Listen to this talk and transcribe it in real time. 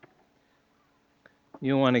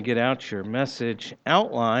you want to get out your message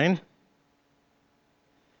outline.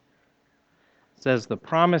 It says the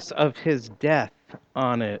promise of his death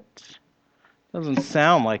on it. Doesn't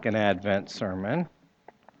sound like an Advent sermon,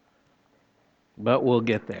 but we'll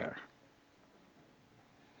get there.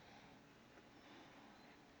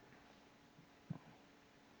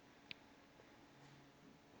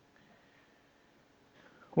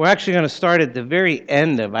 We're actually going to start at the very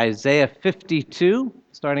end of Isaiah 52,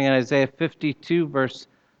 starting at Isaiah 52, verse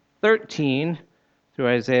 13, through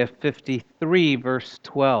Isaiah 53, verse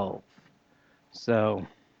 12. So,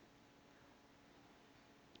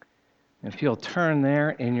 if you'll turn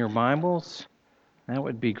there in your Bibles, that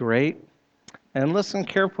would be great. And listen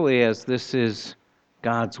carefully as this is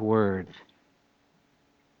God's Word.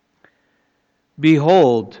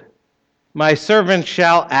 Behold, my servant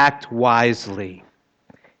shall act wisely.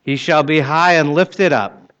 He shall be high and lifted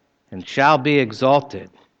up, and shall be exalted.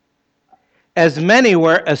 As many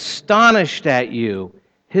were astonished at you,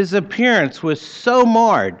 his appearance was so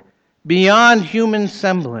marred beyond human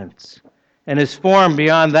semblance, and his form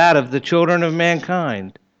beyond that of the children of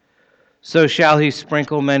mankind. So shall he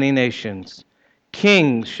sprinkle many nations.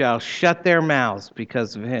 Kings shall shut their mouths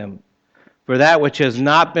because of him. For that which has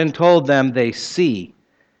not been told them they see,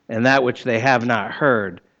 and that which they have not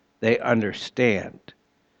heard they understand.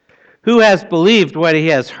 Who has believed what he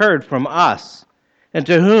has heard from us? And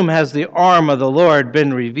to whom has the arm of the Lord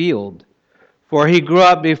been revealed? For he grew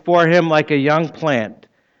up before him like a young plant,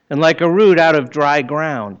 and like a root out of dry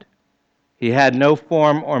ground. He had no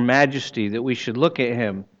form or majesty that we should look at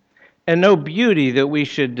him, and no beauty that we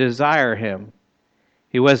should desire him.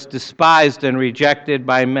 He was despised and rejected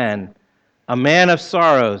by men, a man of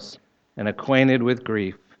sorrows and acquainted with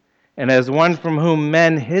grief. And as one from whom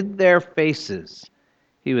men hid their faces,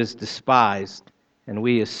 he was despised, and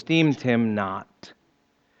we esteemed him not.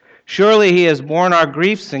 Surely he has borne our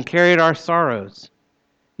griefs and carried our sorrows.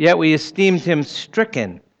 Yet we esteemed him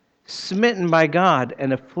stricken, smitten by God,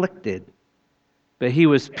 and afflicted. But he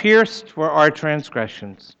was pierced for our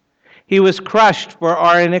transgressions. He was crushed for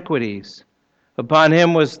our iniquities. Upon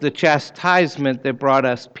him was the chastisement that brought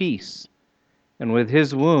us peace, and with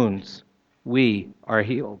his wounds we are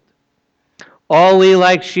healed. All we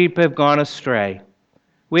like sheep have gone astray.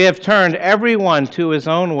 We have turned every one to his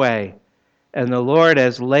own way, and the Lord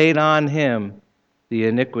has laid on him the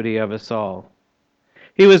iniquity of us all.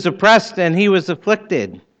 He was oppressed and he was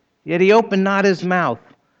afflicted, yet he opened not his mouth,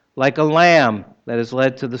 like a lamb that is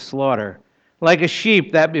led to the slaughter, like a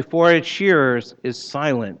sheep that before its shearers is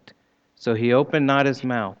silent, so he opened not his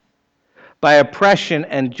mouth. By oppression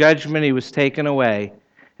and judgment he was taken away.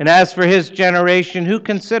 And as for his generation, who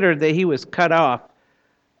considered that he was cut off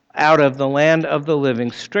out of the land of the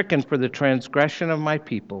living, stricken for the transgression of my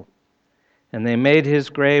people? And they made his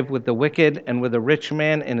grave with the wicked and with a rich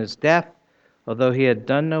man in his death, although he had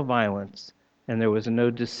done no violence, and there was no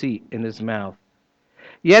deceit in his mouth.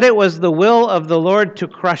 Yet it was the will of the Lord to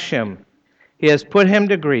crush him. He has put him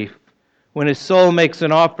to grief. When his soul makes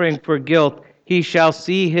an offering for guilt, he shall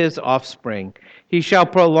see his offspring. He shall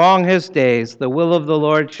prolong his days. The will of the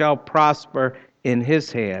Lord shall prosper in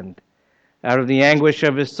his hand. Out of the anguish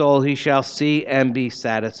of his soul he shall see and be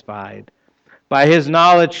satisfied. By his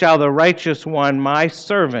knowledge shall the righteous one, my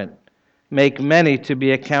servant, make many to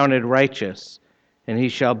be accounted righteous, and he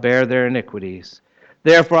shall bear their iniquities.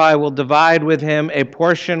 Therefore I will divide with him a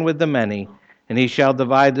portion with the many, and he shall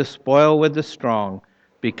divide the spoil with the strong,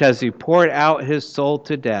 because he poured out his soul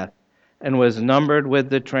to death, and was numbered with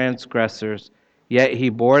the transgressors. Yet he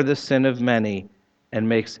bore the sin of many, and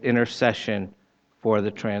makes intercession for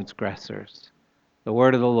the transgressors. The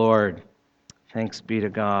word of the Lord. Thanks be to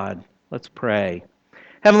God. Let's pray.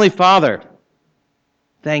 Heavenly Father,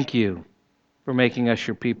 thank you for making us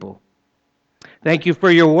your people. Thank you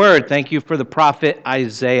for your word. Thank you for the prophet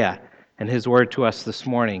Isaiah and his word to us this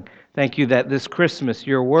morning. Thank you that this Christmas,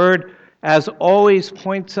 your word, as always,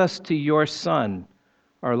 points us to your Son,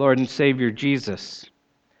 our Lord and Savior Jesus.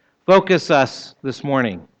 Focus us this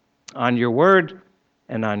morning on your word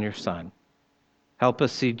and on your Son. Help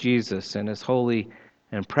us see Jesus in his holy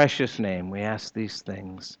and precious name. We ask these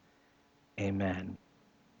things. Amen.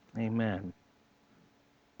 Amen.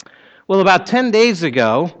 Well, about 10 days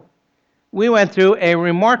ago, we went through a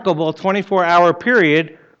remarkable 24-hour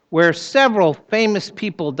period where several famous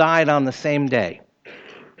people died on the same day.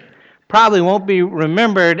 Probably won't be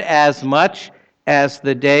remembered as much as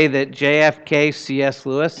the day that JFK, C.S.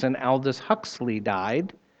 Lewis, and Aldous Huxley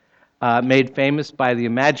died, made famous by the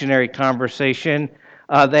imaginary conversation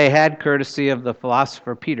they had courtesy of the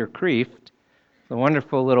philosopher Peter Kreeft. It's a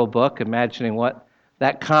wonderful little book imagining what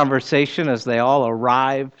that conversation as they all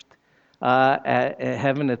arrived at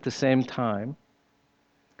heaven at the same time.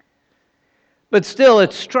 But still,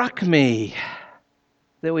 it struck me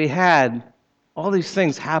that we had all these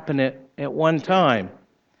things happen at one time.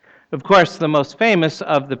 Of course, the most famous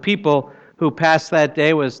of the people who passed that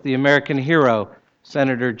day was the American hero,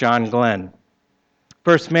 Senator John Glenn.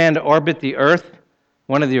 First man to orbit the Earth,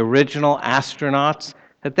 one of the original astronauts.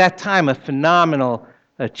 At that time, a phenomenal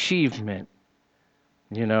achievement,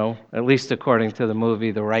 at least according to the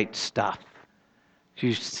movie The Right Stuff.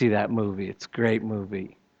 You should see that movie. It's a great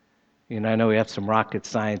movie. I know we have some rocket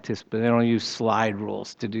scientists, but they don't use slide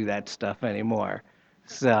rules to do that stuff anymore.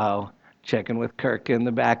 So, checking with Kirk in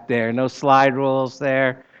the back there. No slide rules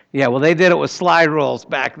there. Yeah, well, they did it with slide rules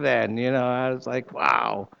back then. I was like,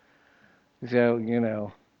 wow.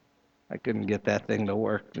 So, I couldn't get that thing to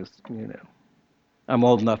work. I'm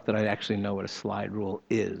old enough that I actually know what a slide rule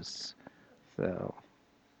is. So,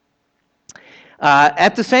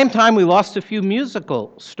 at the same time, we lost a few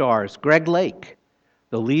musical stars. Greg Lake,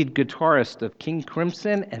 the lead guitarist of King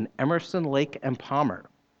Crimson and Emerson, Lake and Palmer.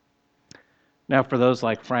 Now, for those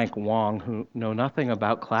like Frank Wong who know nothing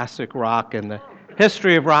about classic rock and the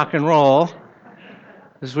history of rock and roll,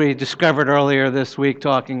 as we discovered earlier this week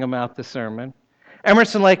talking about the sermon,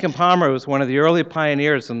 Emerson, Lake and Palmer was one of the early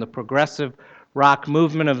pioneers in the progressive rock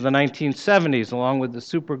movement of the 1970s, along with the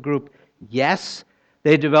supergroup Yes.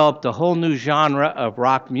 They developed a whole new genre of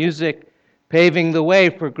rock music, paving the way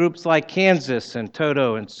for groups like Kansas and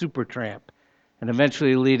Toto and Supertramp, and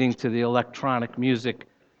eventually leading to the electronic music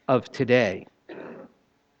of today.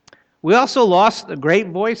 We also lost the great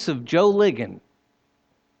voice of Joe Ligon.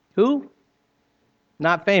 Who?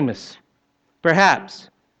 Not famous, perhaps.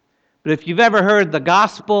 But if you've ever heard the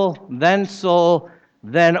gospel, then soul,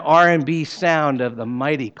 then R&B sound of the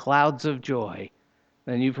mighty Clouds of Joy,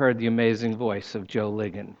 then you've heard the amazing voice of Joe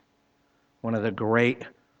Ligon, one of the great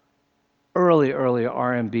early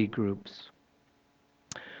R&B groups.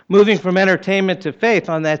 Moving from entertainment to faith,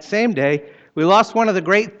 on that same day, we lost one of the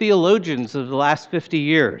great theologians of the last 50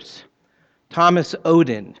 years, Thomas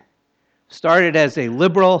Oden. Started as a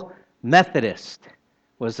liberal Methodist,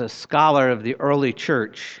 was a scholar of the early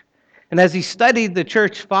church. And as he studied the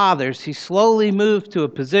church fathers, he slowly moved to a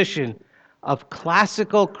position of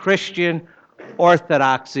classical Christian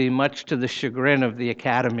orthodoxy, much to the chagrin of the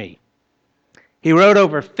academy. He wrote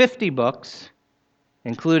over 50 books,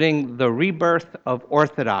 including The Rebirth of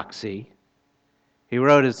Orthodoxy. He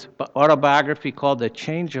wrote his autobiography called The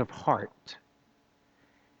Change of Heart.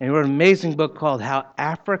 And he wrote an amazing book called How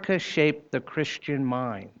Africa Shaped the Christian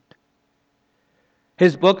Mind.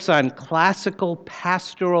 His books on classical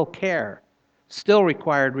pastoral care still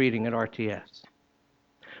required reading at RTS.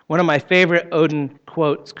 One of my favorite Oden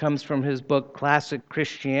quotes comes from his book, Classic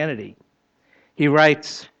Christianity. He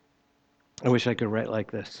writes, I wish I could write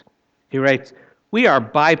like this. He writes, "We are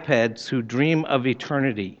bipeds who dream of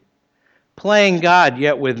eternity, playing God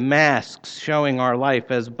yet with masks showing our life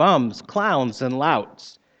as bums, clowns, and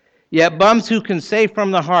louts. Yet bums who can say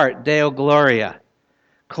from the heart, Deo Gloria.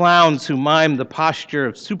 Clowns who mime the posture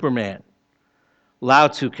of Superman.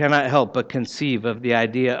 Louts who cannot help but conceive of the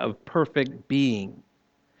idea of perfect being.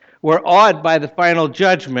 We're awed by the final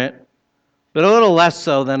judgment, but a little less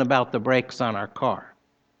so than about the brakes on our car.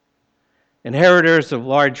 Inheritors of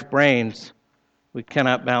large brains, we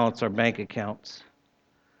cannot balance our bank accounts.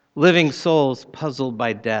 Living souls puzzled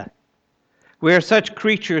by death. We are such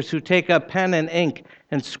creatures who take up pen and ink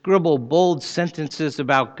and scribble bold sentences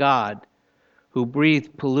about God, who breathe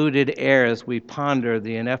polluted air as we ponder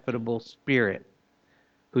the ineffable Spirit,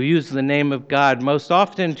 who use the name of God most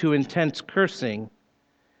often to intense cursing,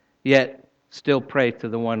 yet still pray to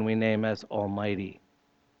the one we name as Almighty.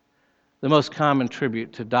 The most common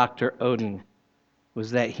tribute to Dr. Oden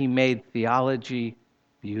was that he made theology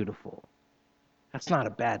beautiful. That's not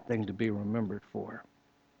a bad thing to be remembered for.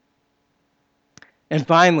 And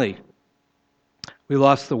finally, we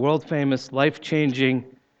lost the world-famous, life-changing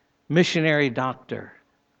missionary doctor,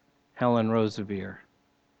 Helen Roseveare.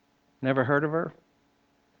 Never heard of her?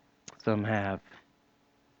 Some have.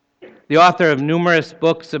 The author of numerous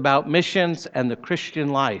books about missions and the Christian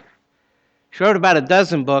life. She wrote about a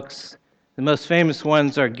dozen books. The most famous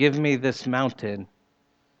ones are Give Me This Mountain,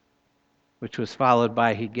 which was followed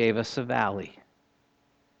by He Gave Us a Valley,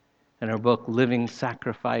 and her book Living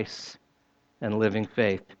Sacrifice and Living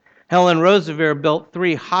Faith. Helen Roseveare built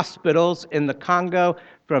 3 hospitals in the Congo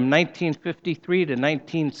from 1953 to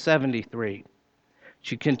 1973.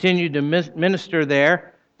 She continued to minister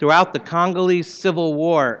there throughout the Congolese Civil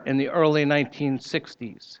War in the early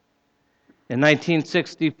 1960s. In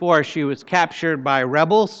 1964, she was captured by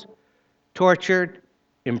rebels, tortured,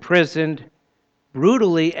 imprisoned,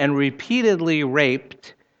 brutally and repeatedly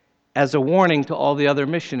raped as a warning to all the other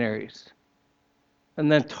missionaries,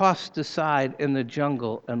 and then tossed aside in the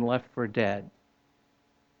jungle and left for dead.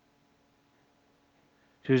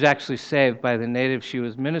 She was actually saved by the natives she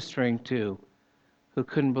was ministering to, who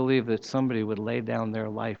couldn't believe that somebody would lay down their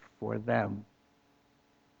life for them.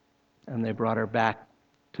 And they brought her back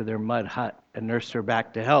to their mud hut and nursed her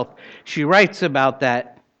back to health. She writes about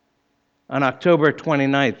that on October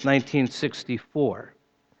 29th, 1964,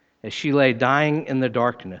 as she lay dying in the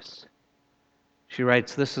darkness. She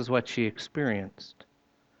writes, this is what she experienced.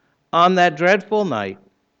 On that dreadful night,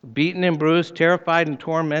 beaten and bruised, terrified and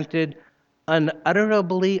tormented,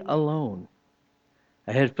 unutterably alone,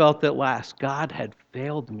 I had felt at last God had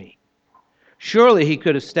failed me. Surely he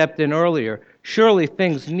could have stepped in earlier. Surely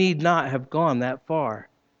things need not have gone that far.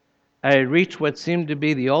 I had reached what seemed to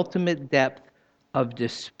be the ultimate depth of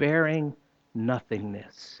despairing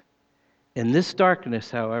nothingness. In this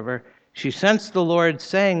darkness, however, she sensed the Lord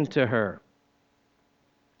saying to her,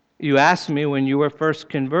 you asked me when you were first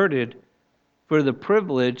converted for the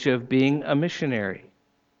privilege of being a missionary.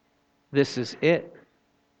 This is it.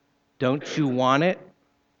 Don't you want it?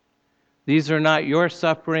 These are not your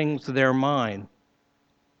sufferings, they're mine.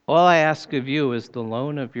 All I ask of you is the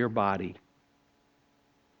loan of your body.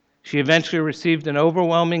 She eventually received an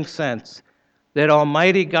overwhelming sense that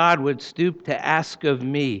Almighty God would stoop to ask of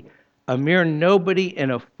me, a mere nobody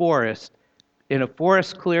in a forest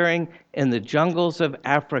clearing in the jungles of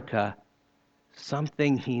Africa,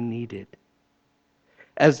 something he needed.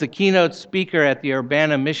 As the keynote speaker at the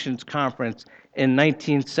Urbana Missions Conference in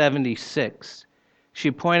 1976, she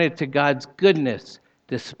pointed to God's goodness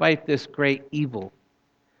despite this great evil.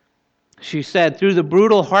 She said, through the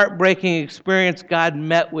brutal, heartbreaking experience, God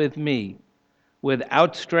met with me with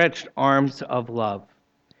outstretched arms of love.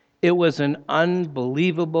 It was an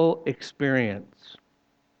unbelievable experience.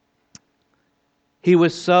 He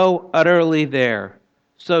was so utterly there,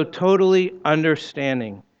 so totally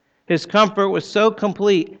understanding. His comfort was so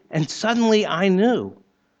complete, and suddenly I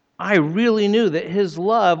really knew that his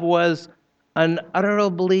love was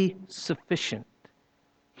unutterably sufficient.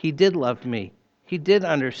 He did love me. He did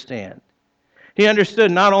understand. He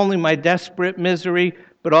understood not only my desperate misery,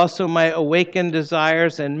 but also my awakened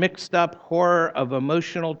desires and mixed up horror of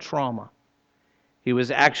emotional trauma. He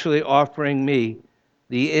was actually offering me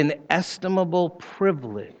the inestimable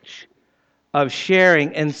privilege of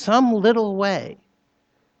sharing in some little way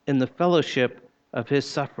in the fellowship of his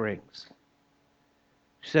sufferings.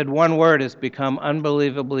 She said, one word has become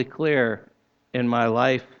unbelievably clear in my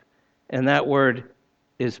life, and that word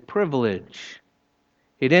is privilege.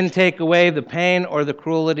 He didn't take away the pain or the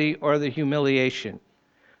cruelty or the humiliation.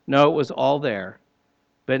 No, it was all there.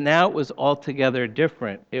 But now it was altogether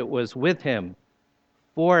different. It was with him,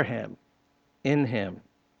 for him, in him.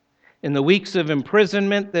 In the weeks of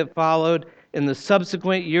imprisonment that followed, in the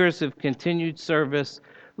subsequent years of continued service,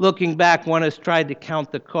 looking back, one has tried to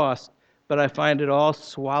count the cost, but I find it all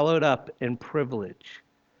swallowed up in privilege.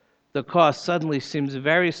 The cost suddenly seems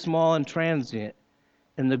very small and transient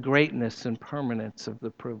in the greatness and permanence of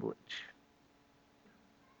the privilege.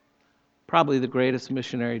 Probably the greatest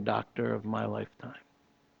missionary doctor of my lifetime.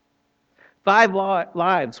 5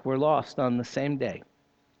 lives were lost on the same day.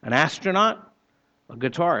 An astronaut, a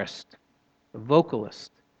guitarist, a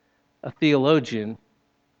vocalist, a theologian,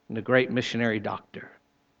 and a great missionary doctor.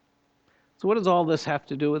 So what does all this have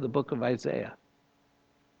to do with the book of Isaiah?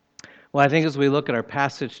 Well, I think as we look at our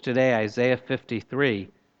passage today, Isaiah 53,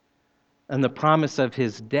 and the promise of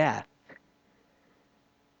his death,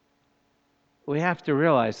 we have to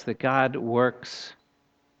realize that God works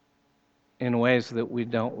in ways that we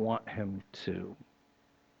don't want him to.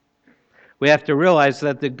 We have to realize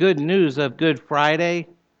that the good news of Good Friday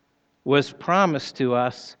was promised to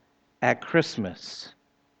us at Christmas.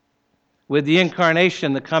 With the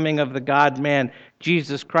incarnation, the coming of the God-man,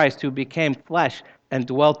 Jesus Christ, who became flesh and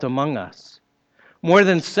dwelt among us. More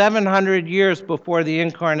than 700 years before the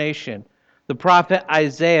incarnation, the prophet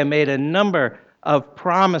Isaiah made a number of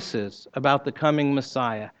promises about the coming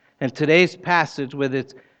Messiah. And today's passage, with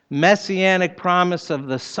its messianic promise of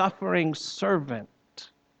the suffering servant,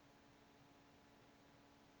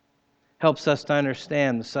 helps us to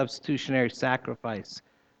understand the substitutionary sacrifice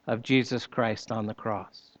of Jesus Christ on the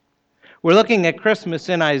cross. We're looking at Christmas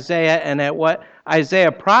in Isaiah and at what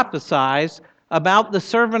Isaiah prophesies about the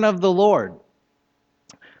servant of the Lord,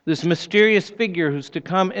 this mysterious figure who's to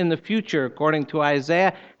come in the future, according to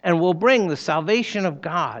Isaiah, and will bring the salvation of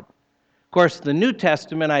God. Of course, the New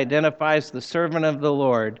Testament identifies the servant of the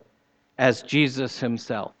Lord as Jesus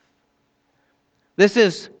himself. This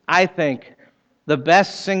is, I think, the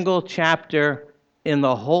best single chapter in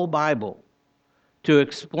the whole Bible to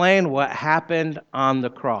explain what happened on the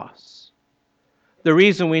cross. The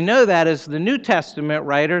reason we know that is the New Testament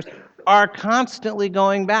writers are constantly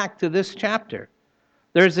going back to this chapter.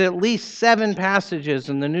 There's at least 7 passages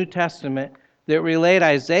in the New Testament that relate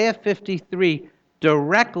Isaiah 53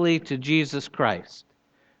 directly to Jesus Christ.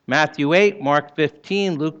 Matthew 8, Mark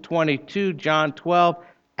 15, Luke 22, John 12,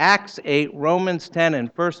 Acts 8, Romans 10,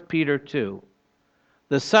 and 1 Peter 2.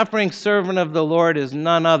 The suffering servant of the Lord is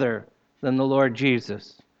none other than the Lord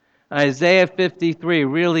Jesus. Isaiah 53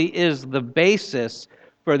 really is the basis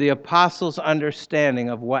for the apostles' understanding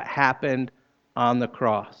of what happened on the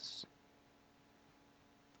cross.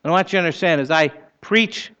 And I want you to understand, as I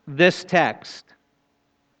preach this text,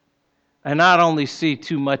 I not only see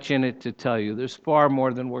too much in it to tell you, there's far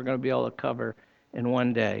more than we're going to be able to cover in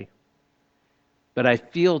one day, but I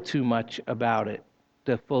feel too much about it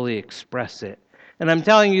to fully express it. And I'm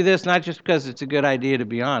telling you this not just because it's a good idea, to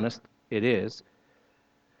be honest, it is,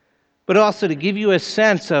 but also to give you a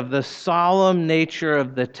sense of the solemn nature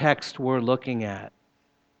of the text we're looking at.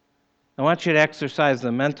 I want you to exercise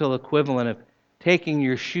the mental equivalent of taking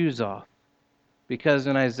your shoes off, because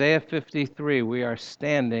in Isaiah 53 we are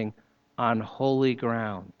standing on holy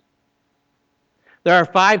ground. There are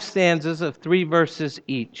 5 stanzas of 3 verses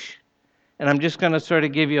each, and I'm just going to sort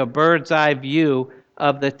of give you a bird's eye view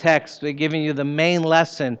of the text, giving you the main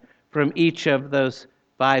lesson from each of those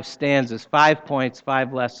 5 stanzas. 5 points,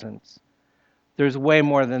 5 lessons. There's way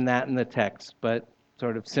more than that in the text, but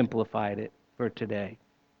sort of simplified it for today.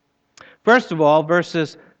 First of all,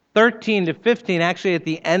 verses 13 to 15, actually at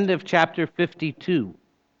the end of chapter 52.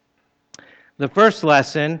 The first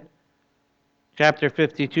lesson, chapter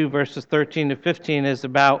 52, verses 13 to 15, is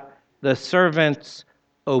about the servant's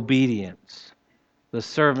obedience. The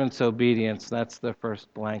servant's obedience, that's the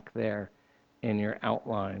first blank there in your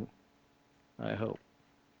outline, I hope.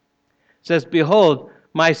 It says, "Behold,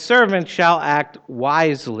 my servant shall act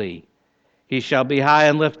wisely. He shall be high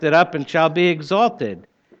and lifted up and shall be exalted.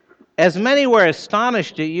 As many were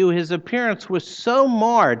astonished at you, his appearance was so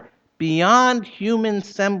marred beyond human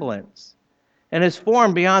semblance, and his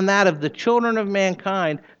form beyond that of the children of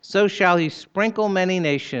mankind, so shall he sprinkle many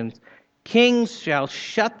nations. Kings shall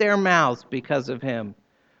shut their mouths because of him.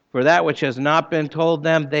 For that which has not been told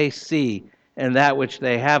them they see, and that which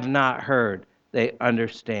they have not heard they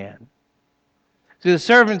understand." So the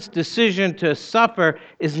servant's decision to suffer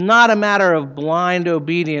is not a matter of blind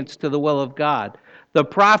obedience to the will of God. The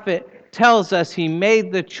prophet tells us he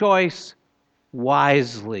made the choice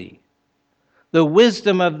wisely. The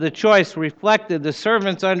wisdom of the choice reflected the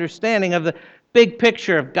servant's understanding of the big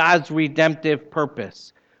picture of God's redemptive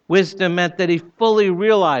purpose. Wisdom meant that he fully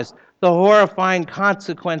realized the horrifying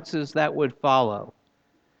consequences that would follow.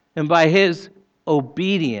 And by his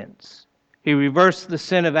obedience, he reversed the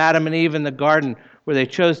sin of Adam and Eve in the garden, where they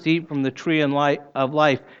chose to eat from the tree of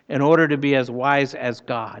life in order to be as wise as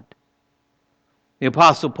God. The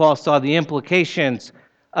Apostle Paul saw the implications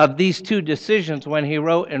of these 2 decisions when he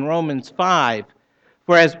wrote in Romans 5,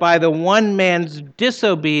 "For as by the one man's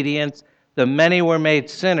disobedience the many were made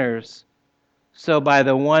sinners, so by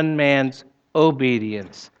the one man's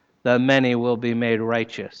obedience the many will be made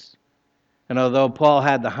righteous." And although Paul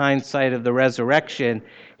had the hindsight of the resurrection,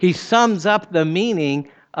 he sums up the meaning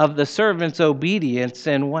of the servant's obedience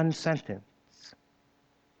in one sentence.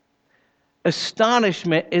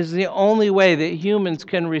 Astonishment is the only way that humans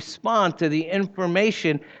can respond to the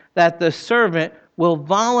information that the servant will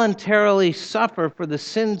voluntarily suffer for the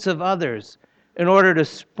sins of others in order to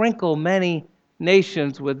sprinkle many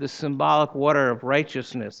nations with the symbolic water of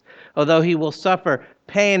righteousness. Although he will suffer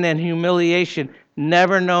pain and humiliation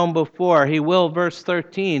never known before, he will, verse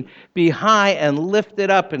 13, be high and lifted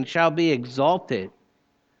up and shall be exalted.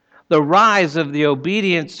 The rise of the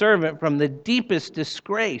obedient servant from the deepest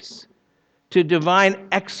disgrace to divine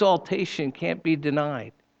exaltation can't be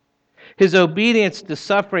denied. His obedience to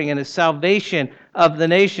suffering and his salvation of the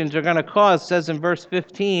nations are going to cause, says in verse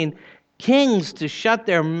 15, kings to shut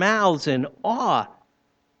their mouths in awe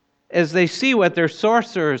as they see what their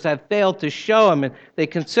sorcerers have failed to show them, and they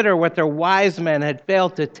consider what their wise men had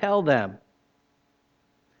failed to tell them.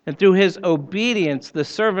 And through his obedience, the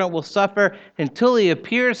servant will suffer until he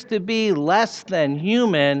appears to be less than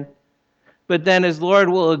human, but then his Lord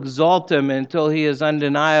will exalt him until he is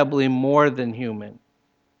undeniably more than human.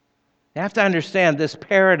 You have to understand this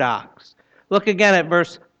paradox. Look again at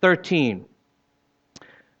verse 13.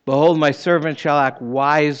 "Behold, my servant shall act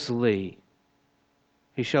wisely.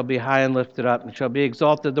 He shall be high and lifted up and shall be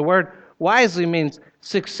exalted." The word wisely means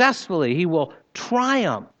successfully. He will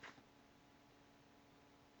triumph.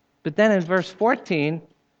 But then in verse 14,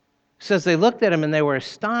 It says they looked at him and they were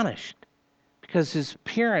astonished because his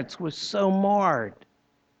appearance was so marred.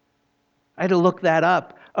 I had to look that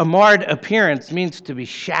up. A marred appearance means to be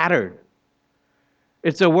shattered.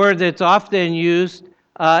 It's a word that's often used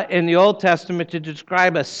in the Old Testament to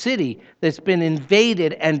describe a city that's been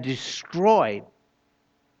invaded and destroyed.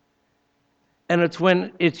 And it's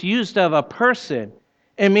when it's used of a person,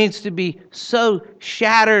 it means to be so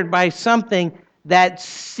shattered by something that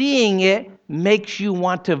seeing it makes you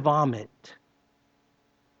want to vomit.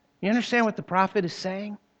 You understand what the prophet is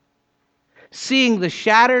saying? Seeing the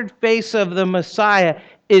shattered face of the Messiah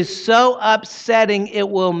is so upsetting it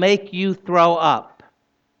will make you throw up.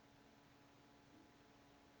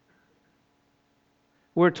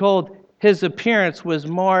 We're told his appearance was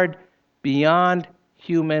marred beyond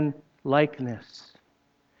human likeness.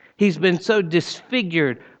 He's been so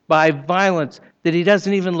disfigured by violence that he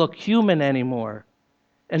doesn't even look human anymore.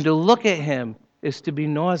 And to look at him is to be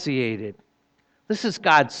nauseated. This is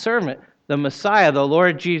God's servant, the Messiah, the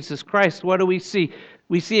Lord Jesus Christ. What do we see?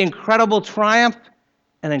 We see incredible triumph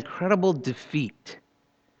and incredible defeat,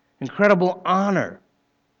 incredible honor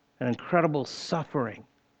and incredible suffering.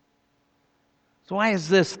 So why is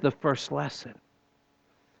this the first lesson?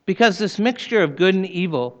 Because this mixture of good and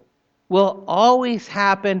evil will always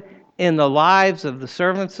happen in the lives of the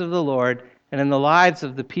servants of the Lord and in the lives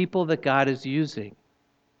of the people that God is using.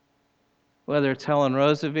 Whether it's Helen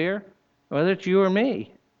Roseveare, whether it's you or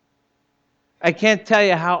me. I can't tell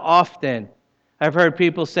you how often I've heard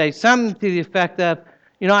people say something to the effect of,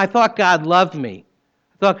 I thought God loved me.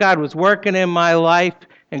 I thought God was working in my life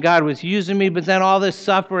and God was using me, but then all this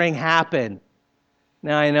suffering happened.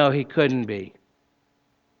 Now I know He couldn't be.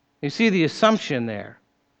 You see the assumption there.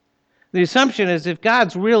 The assumption is if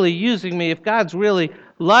God's really using me, if God's really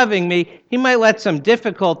loving me, He might let some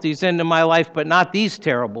difficulties into my life, but not these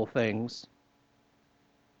terrible things.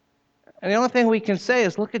 And the only thing we can say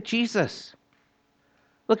is look at Jesus.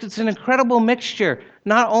 Look, it's an incredible mixture,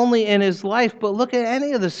 not only in His life, but look at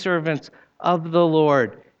any of the servants of the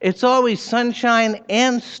Lord. It's always sunshine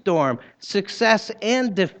and storm, success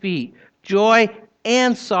and defeat, joy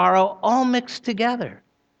and sorrow, all mixed together.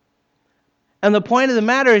 And the point of the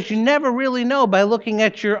matter is you never really know by looking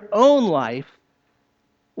at your own life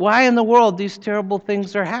why in the world these terrible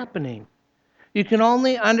things are happening. You can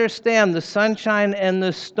only understand the sunshine and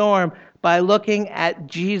the storm by looking at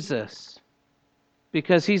Jesus,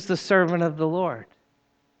 because He's the servant of the Lord.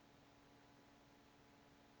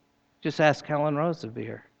 Just ask Helen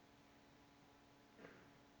Roseveare.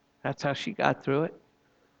 That's how she got through it.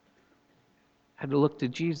 Had to look to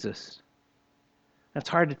Jesus. That's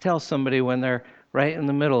hard to tell somebody when they're right in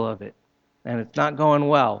the middle of it, and it's not going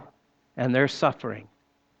well, and they're suffering.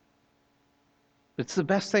 It's the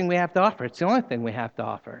best thing we have to offer. It's the only thing we have to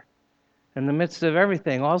offer. In the midst of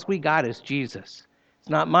everything, all we got is Jesus. It's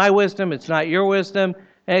not my wisdom. It's not your wisdom.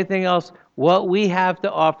 Anything else. What we have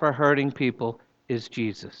to offer hurting people is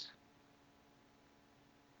Jesus.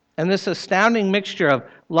 And this astounding mixture of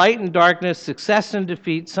light and darkness, success and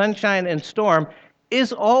defeat, sunshine and storm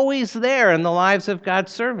is always there in the lives of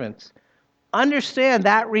God's servants. Understand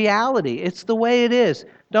that reality. It's the way it is.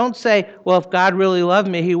 Don't say, well, if God really loved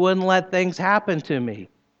me, He wouldn't let things happen to me.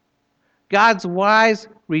 God's wise,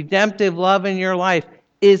 redemptive love in your life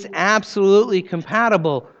is absolutely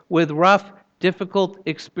compatible with rough, difficult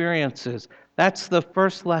experiences. That's the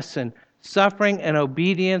first lesson. Suffering and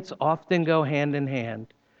obedience often go hand in hand.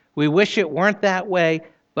 We wish it weren't that way,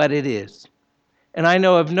 but it is. And I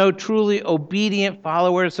know of no truly obedient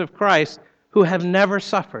followers of Christ who have never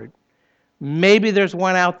suffered. Maybe there's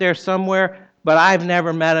one out there somewhere, but I've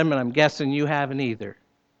never met him, and I'm guessing you haven't either.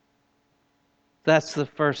 That's the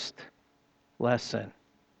first lesson.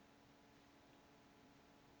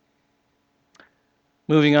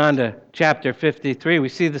 Moving on to chapter 53, we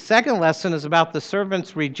see the second lesson is about the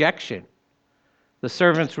servant's rejection. The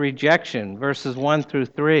servant's rejection, verses 1 through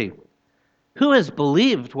 3. Who has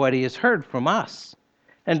believed what he has heard from us?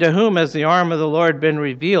 And to whom has the arm of the Lord been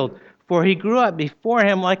revealed? For he grew up before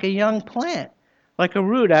him like a young plant, like a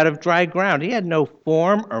root out of dry ground. He had no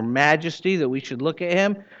form or majesty that we should look at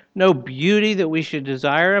him, no beauty that we should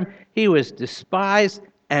desire him. He was despised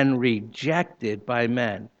and rejected by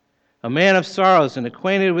men, a man of sorrows and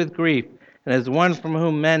acquainted with grief. And as one from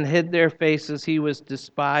whom men hid their faces, he was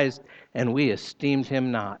despised, and we esteemed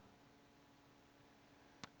him not.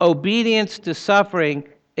 Obedience to suffering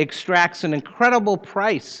extracts an incredible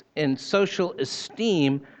price in social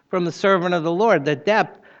esteem from the servant of the Lord. The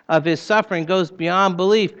depth of his suffering goes beyond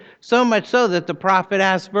belief, so much so that the prophet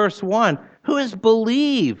asks, verse 1, who has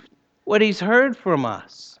believed what he's heard from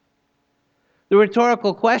us? The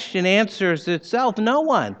rhetorical question answers itself, no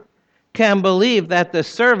one. can believe that the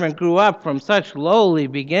servant grew up from such lowly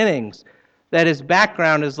beginnings that his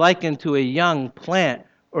background is likened to a young plant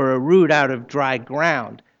or a root out of dry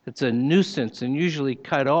ground. It's a nuisance and usually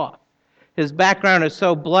cut off. His background is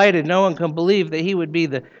so blighted, no one can believe that he would be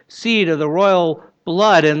the seed of the royal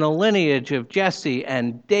blood in the lineage of Jesse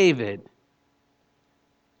and David.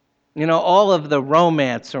 You know, all of the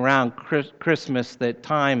romance around Christmas that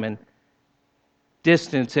time and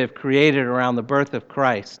distance have created around the birth of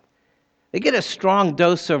Christ, they get a strong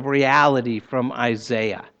dose of reality from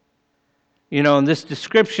Isaiah. You know, in this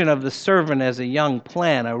description of the servant as a young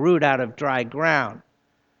plant, a root out of dry ground.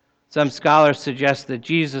 Some scholars suggest that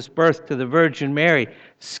Jesus' birth to the Virgin Mary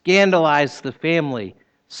scandalized the family,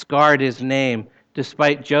 scarred his name,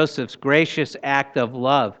 despite Joseph's gracious act of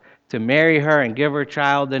love to marry her and give her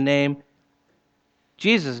child a name.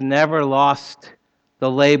 Jesus never lost the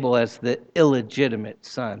label as the illegitimate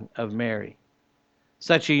son of Mary.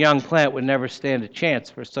 Such a young plant would never stand a chance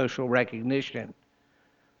for social recognition.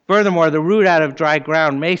 Furthermore, the root out of dry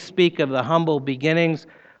ground may speak of the humble beginnings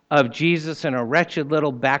of Jesus in a wretched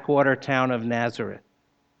little backwater town of Nazareth.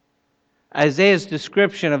 Isaiah's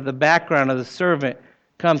description of the background of the servant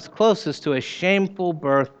comes closest to a shameful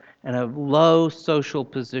birth and a low social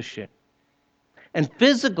position. And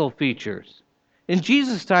physical features, in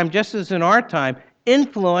Jesus' time, just as in our time,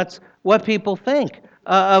 influence what people think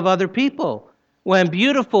of other people. When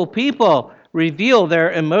beautiful people reveal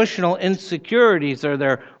their emotional insecurities or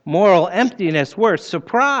their moral emptiness, we're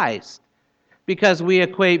surprised because we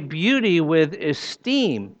equate beauty with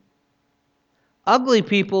esteem. Ugly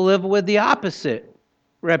people live with the opposite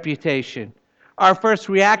reputation. Our first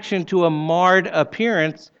reaction to a marred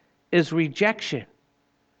appearance is rejection.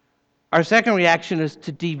 Our second reaction is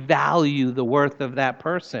to devalue the worth of that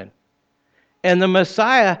person. And the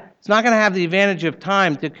Messiah is not going to have the advantage of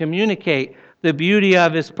time to communicate the beauty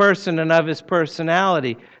of his person and of his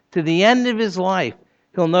personality. To the end of his life,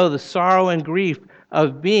 he'll know the sorrow and grief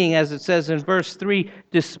of being, as it says in verse 3,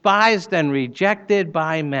 despised and rejected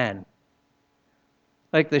by men.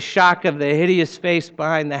 Like the shock of the hideous face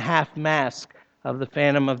behind the half mask of the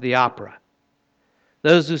Phantom of the Opera.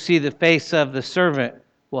 Those who see the face of the servant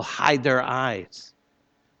will hide their eyes.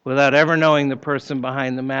 Without ever knowing the person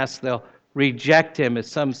behind the mask, they'll reject him as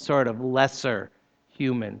some sort of lesser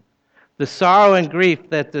human. The sorrow and grief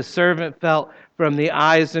that the servant felt from the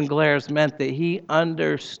eyes and glares meant that he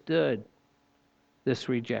understood this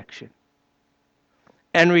rejection.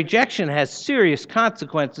 And rejection has serious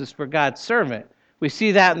consequences for God's servant. We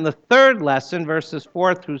see that in the third lesson, verses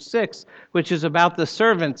 4 through 6, which is about the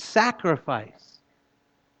servant's sacrifice.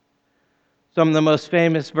 Some of the most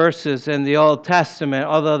famous verses in the Old Testament,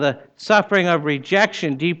 although the suffering of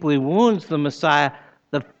rejection deeply wounds the Messiah,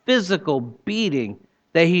 the physical beating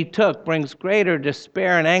that he took brings greater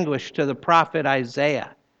despair and anguish to the prophet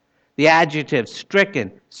Isaiah. The adjectives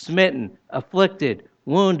stricken, smitten, afflicted,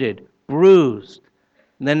 wounded, bruised.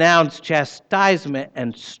 And the nouns chastisement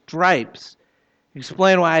and stripes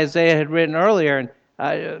explain why Isaiah had written earlier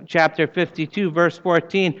in chapter 52, verse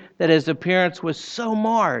 14, that his appearance was so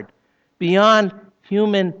marred beyond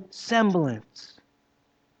human semblance.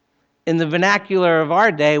 In the vernacular of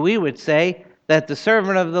our day, we would say that the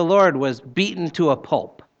servant of the Lord was beaten to a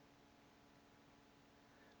pulp.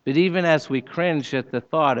 But even as we cringe at the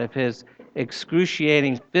thought of his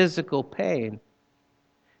excruciating physical pain,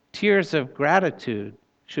 tears of gratitude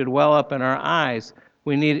should well up in our eyes.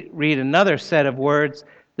 We need to read another set of words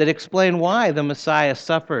that explain why the Messiah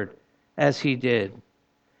suffered as he did.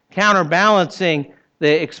 Counterbalancing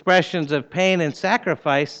the expressions of pain and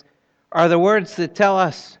sacrifice are the words that tell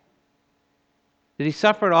us that he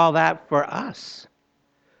suffered all that for us.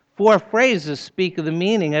 4 phrases speak of the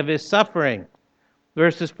meaning of his suffering.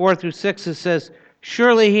 Verses 4 through 6, it says,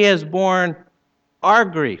 surely he has borne our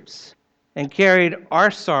griefs and carried our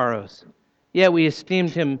sorrows, yet we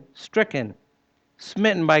esteemed him stricken,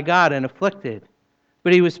 smitten by God and afflicted.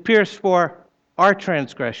 But he was pierced for our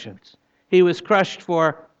transgressions. He was crushed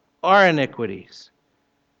for our iniquities.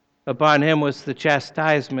 Upon him was the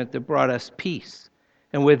chastisement that brought us peace,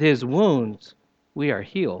 and with his wounds we are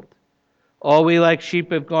healed. All we like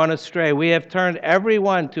sheep have gone astray. We have turned every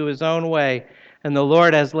one to his own way, and the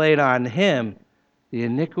Lord has laid on him the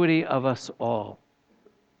iniquity of us all.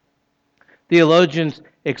 Theologians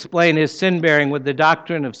explain his sin-bearing with the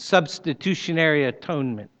doctrine of substitutionary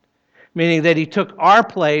atonement, meaning that he took our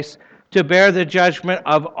place to bear the judgment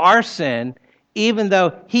of our sin, even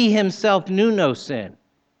though he himself knew no sin.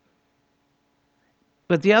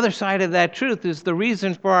 But the other side of that truth is the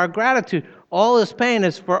reason for our gratitude. All his pain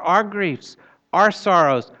is for our griefs, our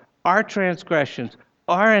sorrows, our transgressions,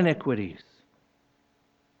 our iniquities.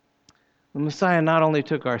 The Messiah not only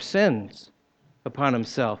took our sins upon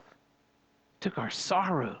himself, he took our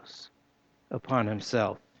sorrows upon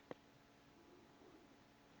himself.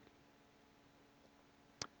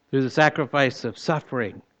 Through the sacrifice of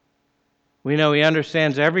suffering, we know he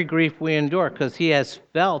understands every grief we endure because he has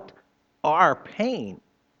felt our pain.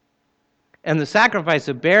 And the sacrifice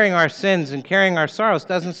of bearing our sins and carrying our sorrows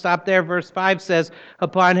doesn't stop there. Verse 5 says,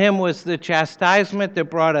 upon him was the chastisement that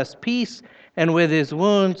brought us peace, and with his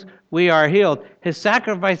wounds we are healed. His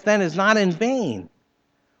sacrifice then is not in vain.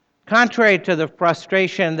 Contrary to the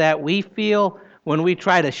frustration that we feel when we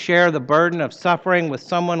try to share the burden of suffering with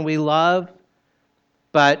someone we love,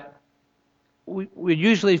 but we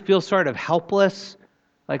usually feel sort of helpless,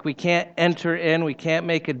 like we can't enter in, we can't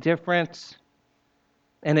make a difference.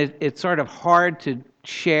 And it's sort of hard to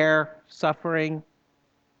share suffering.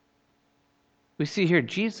 We see here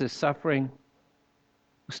Jesus' suffering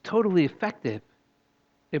was totally effective.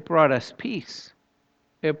 It brought us peace.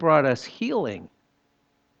 It brought us healing.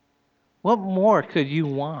 What more could you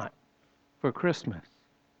want for Christmas?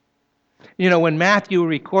 You know, when Matthew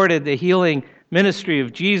recorded the healing ministry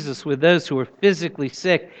of Jesus with those who were physically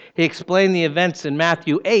sick, he explained the events in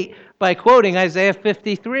Matthew 8 by quoting Isaiah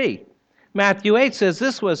 53. Matthew 8 says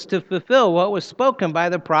this was to fulfill what was spoken by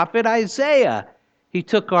the prophet Isaiah. He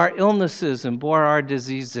took our illnesses and bore our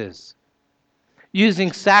diseases.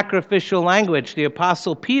 Using sacrificial language, the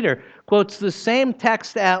Apostle Peter quotes the same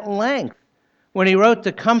text at length when he wrote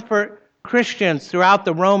to comfort Christians throughout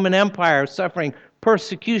the Roman Empire suffering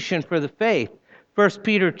persecution for the faith. 1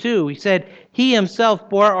 Peter 2, he said, he himself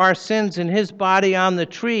bore our sins in his body on the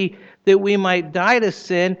tree that we might die to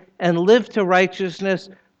sin and live to righteousness.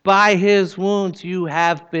 By his wounds you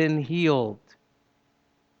have been healed.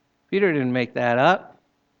 Peter didn't make that up.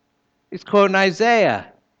 He's quoting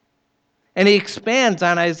Isaiah. And he expands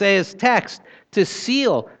on Isaiah's text to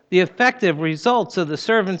seal the effective results of the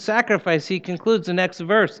servant sacrifice. He concludes the next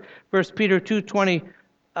verse, 1 Peter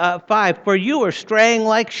 2:25. For you are straying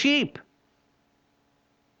like sheep,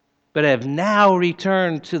 but have now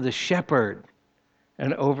returned to the shepherd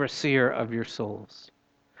and overseer of your souls.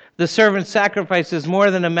 The servant sacrifice is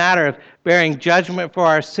more than a matter of bearing judgment for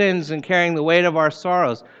our sins and carrying the weight of our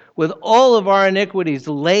sorrows. With all of our iniquities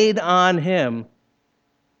laid on him,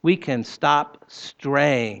 we can stop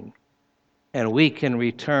straying and we can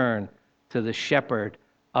return to the shepherd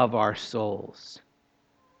of our souls.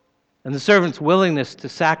 And the servant's willingness to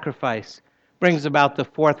sacrifice brings about the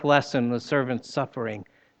fourth lesson, the servant's suffering.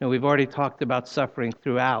 And we've already talked about suffering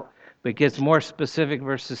throughout, but it gets more specific,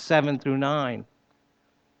 verses 7 through 9.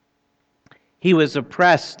 He was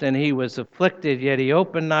oppressed and he was afflicted, yet he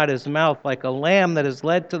opened not his mouth, like a lamb that is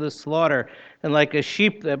led to the slaughter, and like a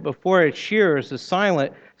sheep that before its shearers is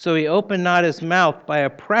silent. So he opened not his mouth. By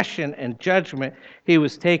oppression and judgment he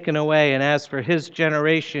was taken away. And as for his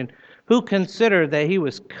generation, who considered that he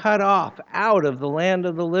was cut off out of the land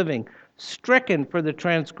of the living, stricken for the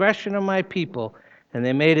transgression of my people? And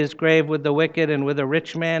they made his grave with the wicked and with a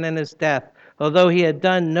rich man in his death, although he had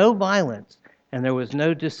done no violence, and there was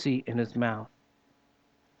no deceit in his mouth.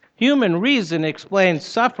 Human reason explains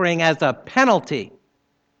suffering as a penalty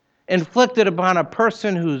inflicted upon a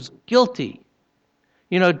person who's guilty.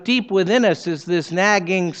 You know, deep within us is this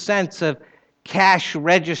nagging sense of cash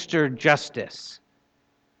register justice.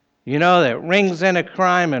 You know, that rings in a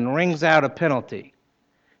crime and rings out a penalty.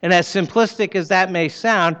 And as simplistic as that may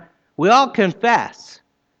sound, we all confess.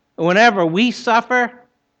 Whenever we suffer,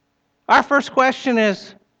 our first question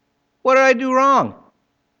is, what did I do wrong?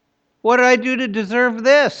 What did I do to deserve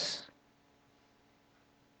this?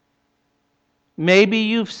 Maybe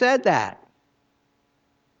you've said that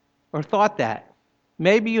or thought that.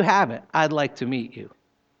 Maybe you haven't. I'd like to meet you.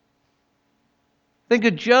 Think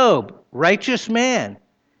of Job, righteous man.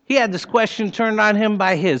 He had this question turned on him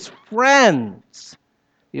by his friends.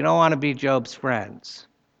 You don't want to be Job's friends.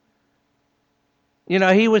 You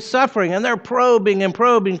know, he was suffering, and they're probing and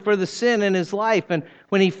probing for the sin in his life. And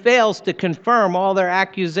when he fails to confirm all their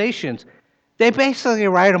accusations, they basically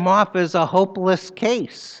write him off as a hopeless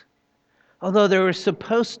case. Although they were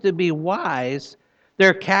supposed to be wise,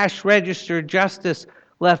 their cash register justice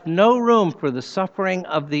left no room for the suffering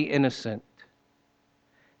of the innocent.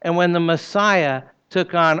 And when the Messiah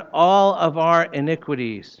took on all of our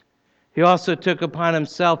iniquities, he also took upon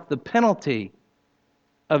himself the penalty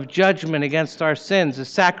of judgment against our sins. A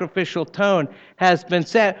sacrificial tone has been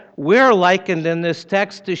set. We're likened in this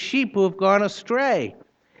text to sheep who have gone astray.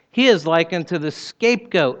 He is likened to the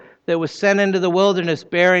scapegoat that was sent into the wilderness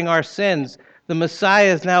bearing our sins. The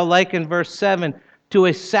Messiah is now likened, verse 7, to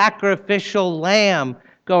a sacrificial lamb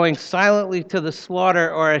going silently to the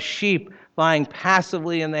slaughter, or a sheep lying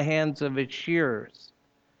passively in the hands of its shearers.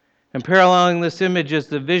 And paralleling this image is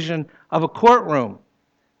the vision of a courtroom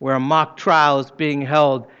where a mock trial is being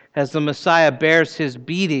held as the Messiah bears his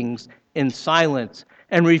beatings in silence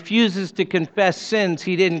and refuses to confess sins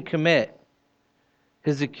he didn't commit.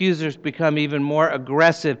 His accusers become even more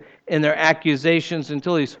aggressive in their accusations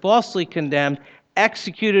until he's falsely condemned,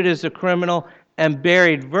 executed as a criminal, and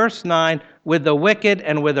buried, verse 9, with the wicked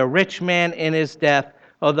and with a rich man in his death,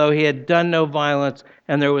 although he had done no violence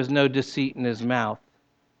and there was no deceit in his mouth.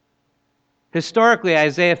 Historically,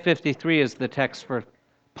 Isaiah 53 is the text for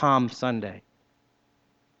Palm Sunday.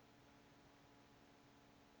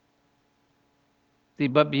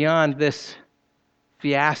 But beyond this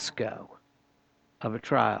fiasco of a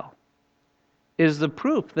trial is the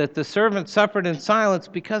proof that the servant suffered in silence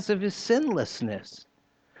because of his sinlessness.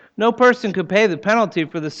 No person could pay the penalty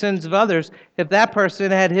for the sins of others if that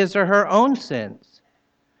person had his or her own sins.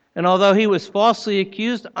 And although he was falsely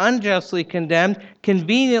accused, unjustly condemned,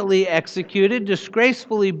 conveniently executed,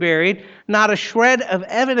 disgracefully buried, not a shred of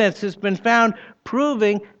evidence has been found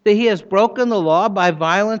proving that he has broken the law by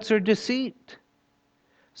violence or deceit.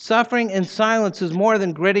 Suffering in silence is more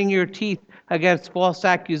than gritting your teeth against false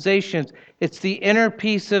accusations. It's the inner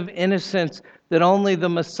peace of innocence that only the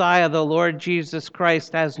Messiah, the Lord Jesus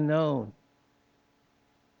Christ, has known.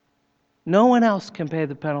 No one else can pay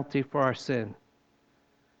the penalty for our sin.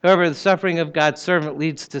 However, the suffering of God's servant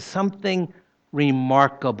leads to something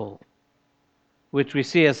remarkable, which we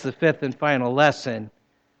see as the fifth and final lesson,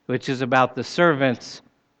 which is about the servant's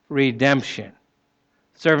redemption.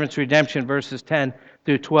 Servant's redemption, verses 10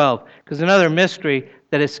 through 12. Because another mystery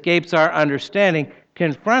that escapes our understanding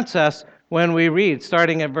confronts us when we read,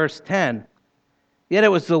 starting at verse 10. Yet it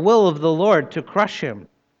was the will of the Lord to crush him.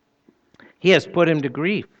 He has put him to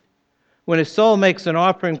grief. When his soul makes an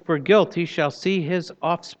offering for guilt, he shall see his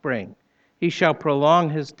offspring. He shall prolong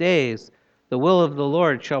his days. The will of the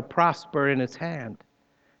Lord shall prosper in his hand.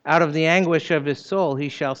 Out of the anguish of his soul he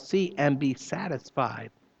shall see and be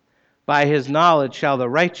satisfied. By his knowledge shall the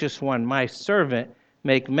righteous one, my servant,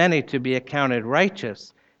 make many to be accounted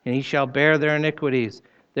righteous, and he shall bear their iniquities.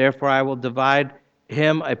 Therefore I will divide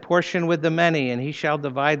him a portion with the many, and he shall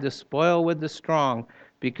divide the spoil with the strong,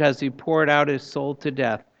 because he poured out his soul to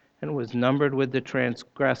death and was numbered with the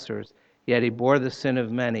transgressors. Yet he bore the sin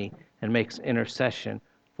of many and makes intercession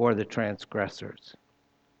for the transgressors.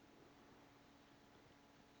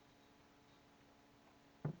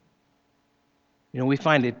 We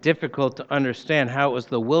find it difficult to understand how it was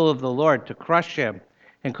the will of the Lord to crush him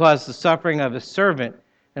and cause the suffering of his servant.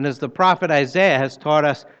 And as the prophet Isaiah has taught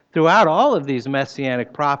us throughout all of these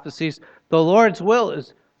messianic prophecies, the Lord's will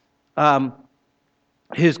is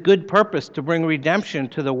his good purpose to bring redemption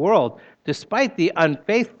to the world, despite the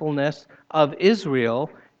unfaithfulness of Israel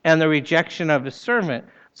and the rejection of his servant.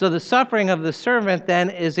 So the suffering of the servant then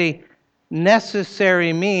is a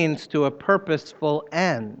necessary means to a purposeful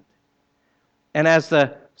end. And as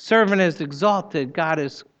the servant is exalted, God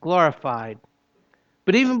is glorified.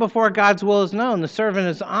 But even before God's will is known, the servant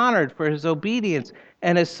is honored for his obedience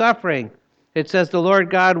and his suffering. It says the Lord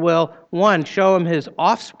God will, one, show him his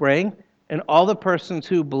offspring and all the persons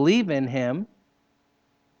who believe in him,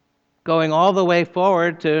 going all the way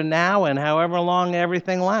forward to now and however long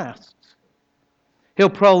everything lasts. He'll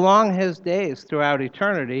prolong his days throughout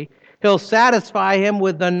eternity. He'll satisfy him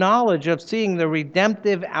with the knowledge of seeing the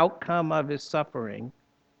redemptive outcome of his suffering.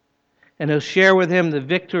 And he'll share with him the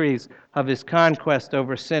victories of his conquest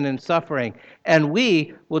over sin and suffering. And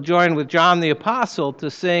we will join with John the Apostle to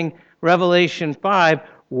sing Revelation 5,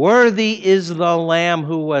 "Worthy is the Lamb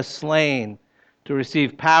who was slain to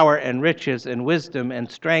receive power and riches and wisdom and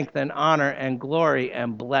strength and honor and glory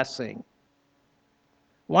and blessing."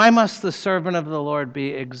 Why must the servant of the Lord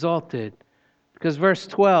be exalted? Because verse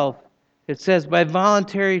 12, it says, by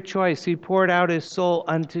voluntary choice he poured out his soul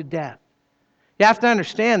unto death. You have to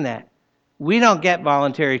understand that. We don't get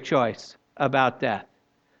voluntary choice about death.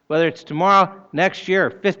 Whether it's tomorrow, next year,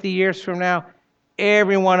 or 50 years from now,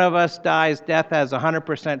 every one of us dies. Death has a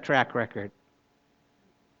 100% track record.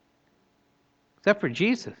 Except for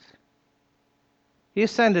Jesus. He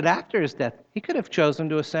ascended after his death. He could have chosen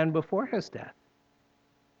to ascend before his death.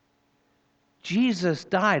 Jesus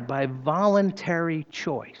died by voluntary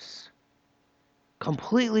choice.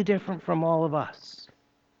 Completely different from all of us.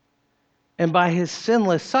 And by his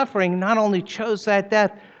sinless suffering, not only chose that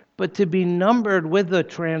death, but to be numbered with the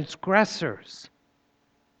transgressors.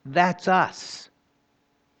 That's us.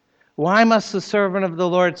 Why must the servant of the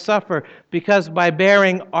Lord suffer? Because by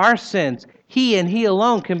bearing our sins, he and he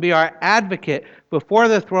alone can be our advocate before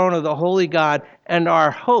the throne of the holy God and our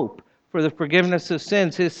hope for the forgiveness of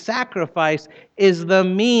sins. His sacrifice is the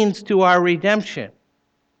means to our redemption.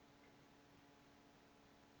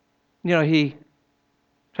 You know, he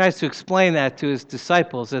tries to explain that to his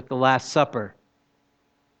disciples at the Last Supper.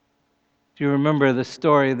 Do you remember the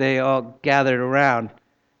story? They all gathered around.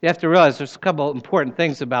 You have to realize there's a couple important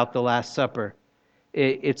things about the Last Supper.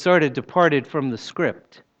 It sort of departed from the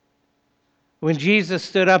script. When Jesus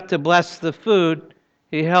stood up to bless the food,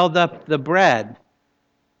 he held up the bread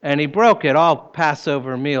and he broke it. All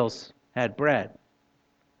Passover meals had bread.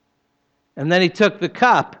 And then he took the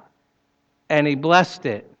cup and he blessed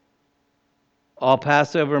it. All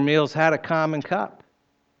Passover meals had a common cup.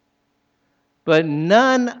 But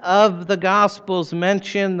none of the Gospels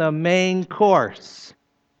mention the main course.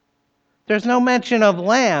 There's no mention of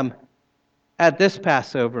lamb at this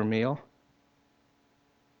Passover meal.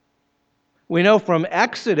 We know from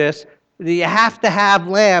Exodus that you have to have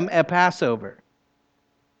lamb at Passover.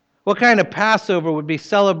 What kind of Passover would be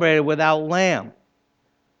celebrated without lamb?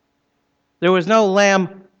 There was no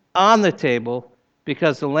lamb on the table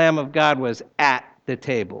because the Lamb of God was at the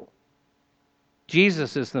table.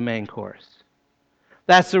 Jesus is the main course.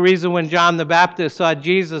 That's the reason when John the Baptist saw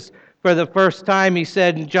Jesus for the first time, he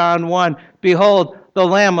said in John 1, "Behold, the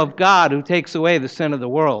Lamb of God who takes away the sin of the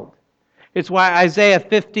world." It's why Isaiah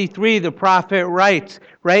 53, the prophet writes,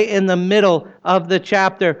 right in the middle of the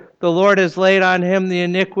chapter, "The Lord has laid on him the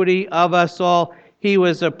iniquity of us all. He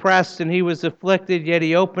was oppressed and he was afflicted, yet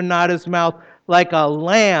he opened not his mouth, like a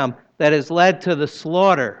lamb that is led to the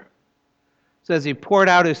slaughter." It says he poured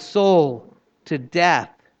out his soul to death.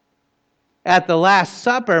 At the Last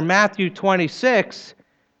Supper, Matthew 26,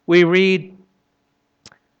 we read,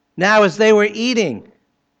 "Now as they were eating,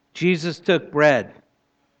 Jesus took bread."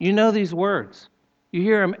 You know these words. You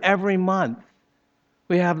hear them every month.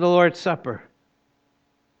 We have the Lord's Supper.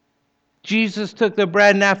 Jesus took the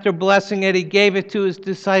bread, and after blessing it, he gave it to his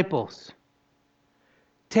disciples.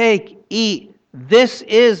 "Take, eat. This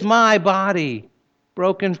is my body,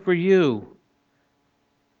 broken for you."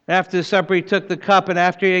 After the supper, he took the cup, and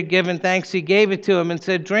after he had given thanks, he gave it to him and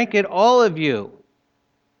said, "Drink it, all of you."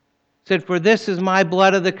 He said, "For this is my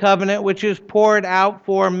blood of the covenant, which is poured out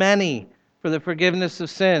for many for the forgiveness of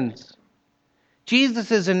sins."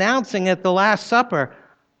 Jesus is announcing at the Last Supper,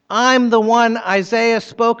 I'm the one Isaiah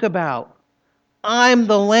spoke about. I'm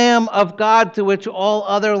the Lamb of God to which all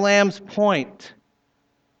other lambs point.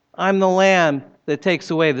 I'm the Lamb that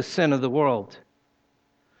takes away the sin of the world.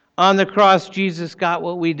 On the cross, Jesus got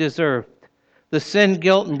what we deserved. The sin,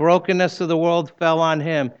 guilt, and brokenness of the world fell on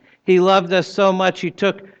him. He loved us so much, he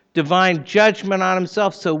took divine judgment on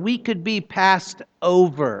himself so we could be passed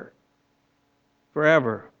over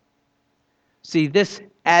forever. See, this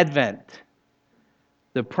Advent,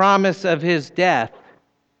 the promise of his death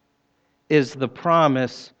is the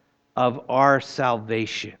promise of our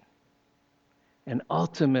salvation. And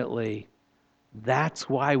ultimately, that's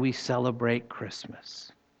why we celebrate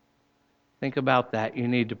Christmas. Think about that. You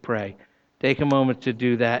need to pray. Take a moment to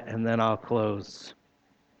do that, and then I'll close.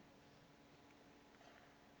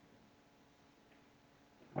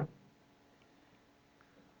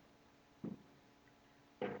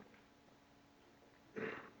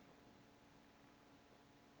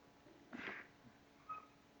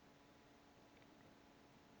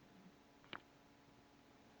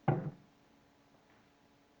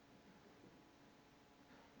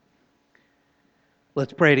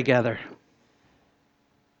 Let's pray together.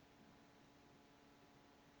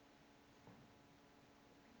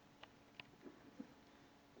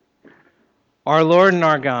 Our Lord and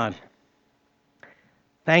our God,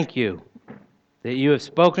 thank you that you have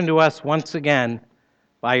spoken to us once again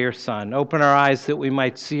by your Son. Open our eyes that we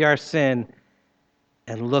might see our sin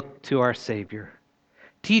and look to our Savior.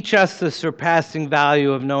 Teach us the surpassing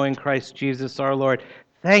value of knowing Christ Jesus our Lord.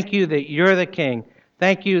 Thank you that you're the King.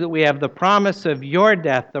 Thank you that we have the promise of your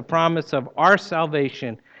death, the promise of our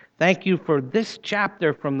salvation. Thank you for this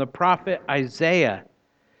chapter from the prophet Isaiah.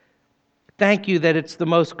 Thank you that it's the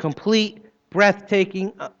most complete,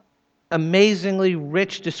 breathtaking, amazingly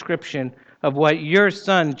rich description of what your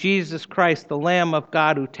Son, Jesus Christ, the Lamb of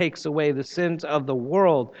God, who takes away the sins of the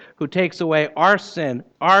world, who takes away our sin,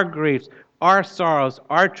 our griefs, our sorrows,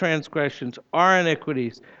 our transgressions, our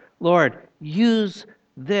iniquities. Lord, use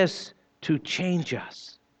this to change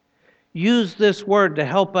us. Use this word to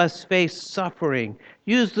help us face suffering.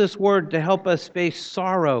 Use this word to help us face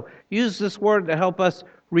sorrow. Use this word to help us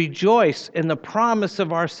rejoice in the promise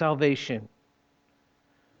of our salvation.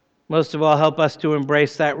 Most of all, help us to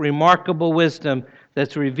embrace that remarkable wisdom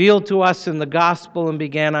that's revealed to us in the gospel and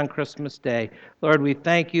began on Christmas Day. Lord, we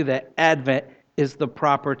thank you that Advent is the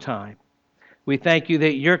proper time. We thank you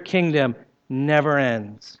that your kingdom never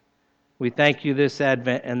ends. We thank you this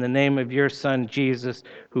Advent in the name of your Son, Jesus,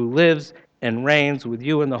 who lives and reigns with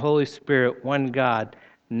you and the Holy Spirit, one God,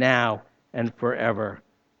 now and forever.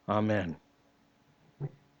 Amen.